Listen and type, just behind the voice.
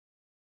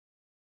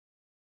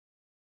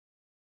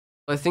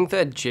I think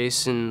that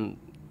Jason,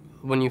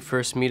 when you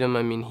first meet him,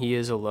 I mean, he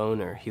is a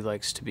loner. He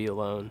likes to be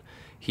alone.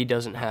 He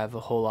doesn't have a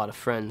whole lot of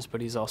friends, but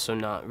he's also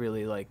not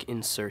really like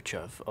in search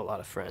of a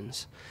lot of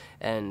friends.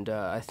 And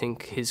I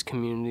think his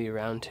community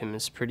around him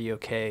is pretty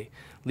okay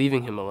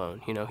leaving him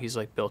alone. You know, he's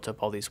like built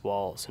up all these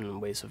walls and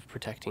ways of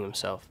protecting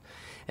himself.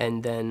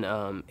 And then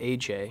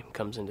AJ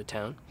comes into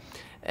town,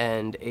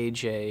 and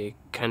AJ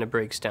kind of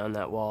breaks down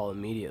that wall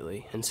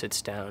immediately and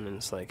sits down and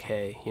is like,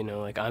 hey, you know,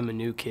 like, I'm a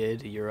new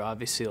kid, you're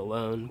obviously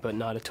alone, but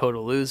not a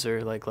total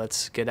loser, like,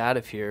 let's get out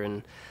of here.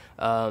 And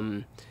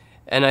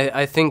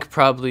I think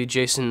probably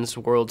Jason's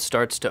world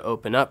starts to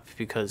open up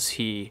because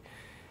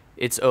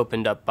it's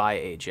opened up by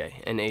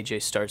AJ, and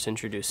AJ starts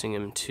introducing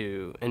him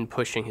to and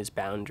pushing his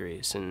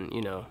boundaries and,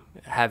 you know,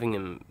 having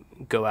him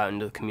go out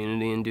into the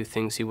community and do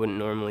things he wouldn't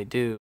normally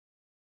do.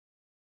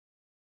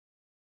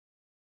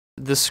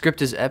 The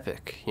script is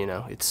epic, you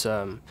know.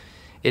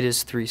 It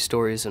is three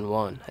stories in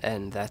one,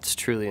 and that's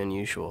truly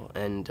unusual.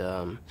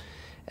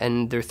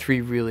 And they're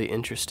three really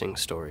interesting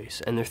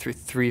stories, and they're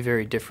three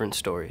very different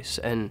stories.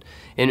 And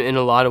in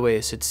a lot of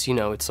ways, it's, you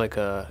know, it's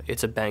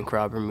a bank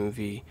robber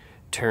movie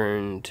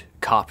turned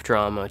cop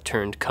drama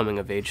turned coming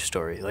of age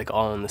story, like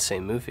all in the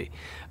same movie,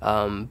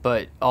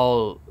 but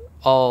all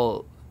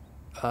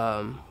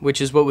which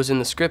is what was in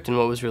the script and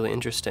what was really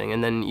interesting.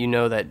 And then you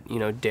know that, you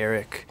know,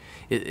 Derek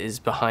is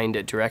behind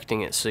it,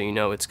 directing it, so you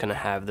know it's going to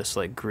have this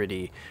like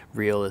gritty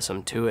realism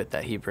to it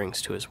that he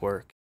brings to his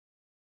work.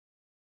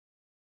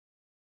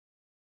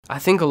 I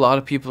think a lot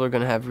of people are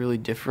going to have really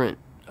different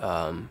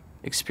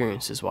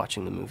experiences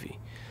watching the movie.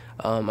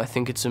 I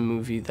think it's a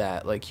movie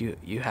that, like, you're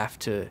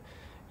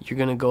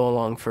going to go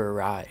along for a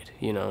ride,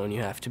 you know, and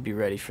you have to be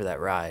ready for that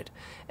ride.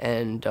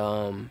 And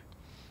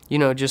you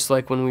know, just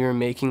like when we were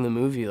making the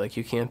movie, like,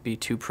 you can't be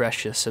too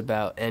precious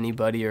about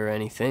anybody or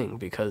anything,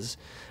 because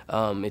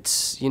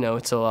it's, you know,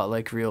 it's a lot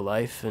like real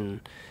life,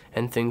 and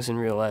things in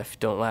real life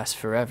don't last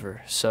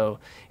forever. So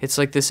it's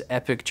like this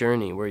epic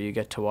journey where you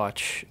get to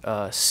watch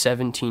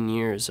 17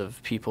 years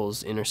of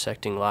people's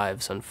intersecting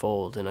lives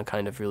unfold in a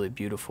kind of really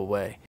beautiful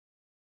way.